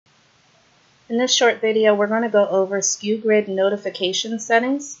In this short video, we're going to go over SKU-Grid notification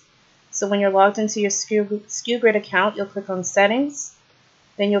settings. So when you're logged into your SKU-Grid account, you'll click on Settings,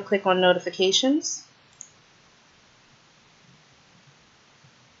 then you'll click on Notifications.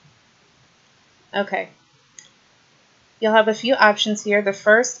 Okay. You'll have a few options here. The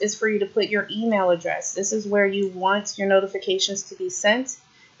first is for you to put your email address. This is where you want your notifications to be sent.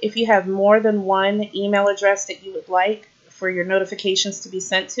 If you have more than one email address that you would like for your notifications to be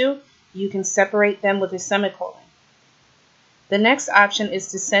sent to, you can separate them with a semicolon. The next option is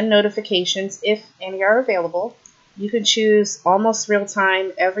to send notifications if any are available. You can choose almost real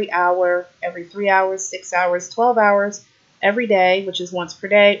time, every hour, every 3 hours, 6 hours, 12 hours, every day, which is once per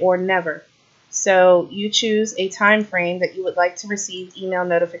day, or never. So you choose a time frame that you would like to receive email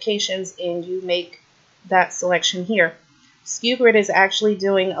notifications and you make that selection here. SKU-Grid is actually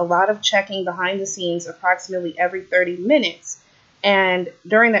doing a lot of checking behind the scenes approximately every 30 minutes. And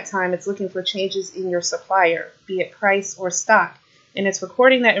during that time, it's looking for changes in your supplier, be it price or stock. And it's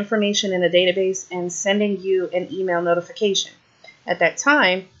recording that information in a database and sending you an email notification. At that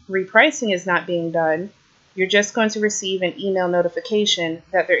time, repricing is not being done. You're just going to receive an email notification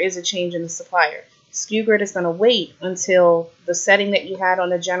that there is a change in the supplier. SKU-Grid is going to wait until the setting that you had on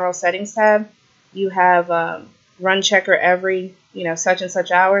the General Settings tab, you have run checker every, such and such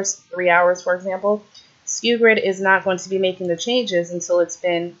hours, 3 hours, for example. SKU-Grid is not going to be making the changes until it's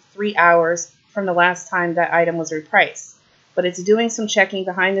been 3 hours from the last time that item was repriced. But it's doing some checking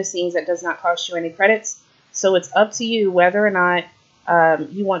behind the scenes that does not cost you any credits. So it's up to you whether or not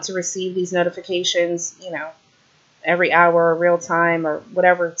you want to receive these notifications, every hour or real time or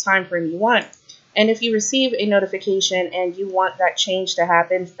whatever time frame you want. And if you receive a notification and you want that change to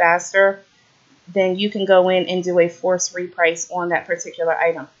happen faster, then you can go in and do a force reprice on that particular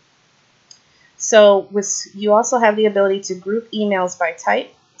item. So you also have the ability to group emails by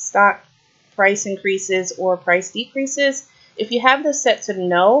type, stock, price increases, or price decreases. If you have this set to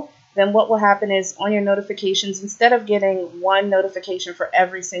no, then what will happen is on your notifications, instead of getting one notification for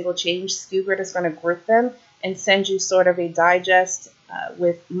every single change, SKU-Grid is going to group them and send you sort of a digest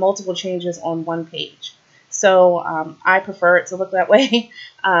with multiple changes on one page. So I prefer it to look that way.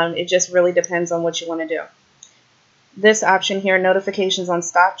 It just really depends on what you want to do. This option here, notifications on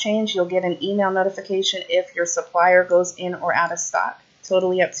stock change, you'll get an email notification if your supplier goes in or out of stock.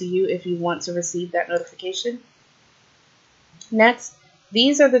 Totally up to you if you want to receive that notification. Next,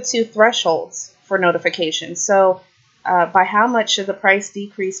 these are the two thresholds for notifications. So by how much should the price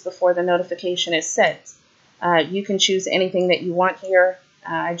decrease before the notification is sent? You can choose anything that you want here.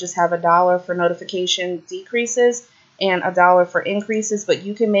 I just have $1 for notification decreases and $1 for increases, but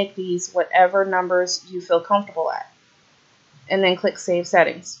you can make these whatever numbers you feel comfortable at. And then click Save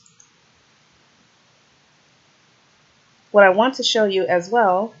Settings. What I want to show you as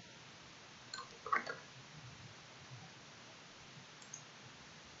well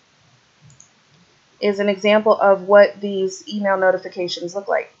is an example of what these email notifications look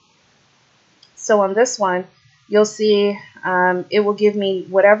like. So on this one, you'll see it will give me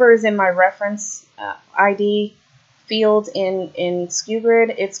whatever is in my reference ID field in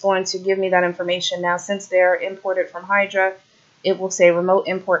SKU-Grid. It's going to give me that information. Now, since they're imported from Hydra, it will say remote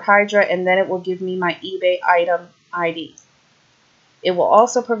import Hydra, and then it will give me my eBay item ID. It will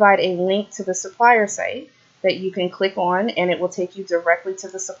also provide a link to the supplier site that you can click on, and it will take you directly to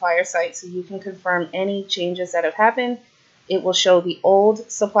the supplier site so you can confirm any changes that have happened. It will show the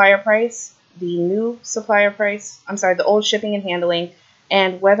old supplier price, the new supplier price, the old shipping and handling,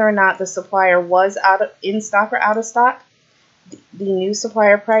 and whether or not the supplier was in stock or out of stock, the new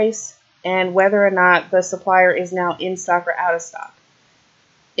supplier price, and whether or not the supplier is now in stock or out of stock.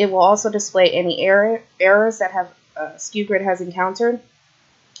 It will also display any errors that SKU-Grid has encountered.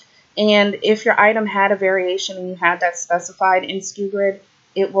 And if your item had a variation and you had that specified in SKU-Grid,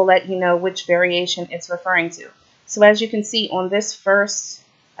 it will let you know which variation it's referring to. So as you can see on this first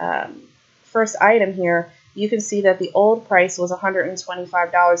item here, you can see that the old price was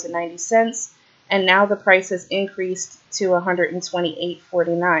 $125.90, and now the price has increased to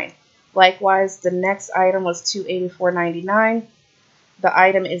 $128.49. Likewise, the next item was $284.99. The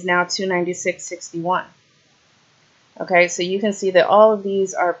item is now $296.61. Okay, so you can see that all of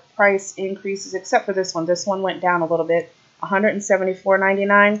these are price increases except for this one. This one went down a little bit,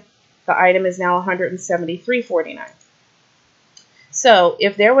 $174.99. The item is now $173.49. So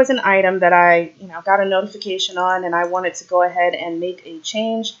if there was an item that I got a notification on and I wanted to go ahead and make a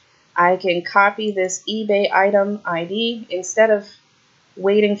change, I can copy this eBay item ID. Instead of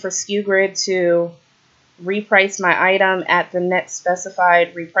waiting for SKU-Grid to reprice my item at the next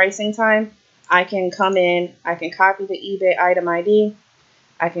specified repricing time, I can come in, I can copy the eBay item ID,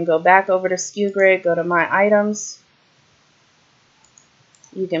 I can go back over to SKU Grid, go to My Items.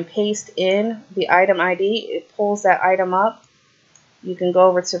 You can paste in the item ID. It pulls that item up. You can go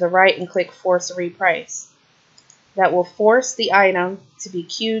over to the right and click Force Reprice. That will force the item to be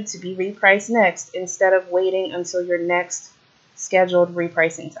queued to be repriced next instead of waiting until your next scheduled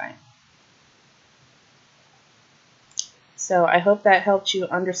repricing time. So I hope that helped you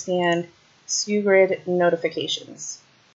understand SKU Grid notifications.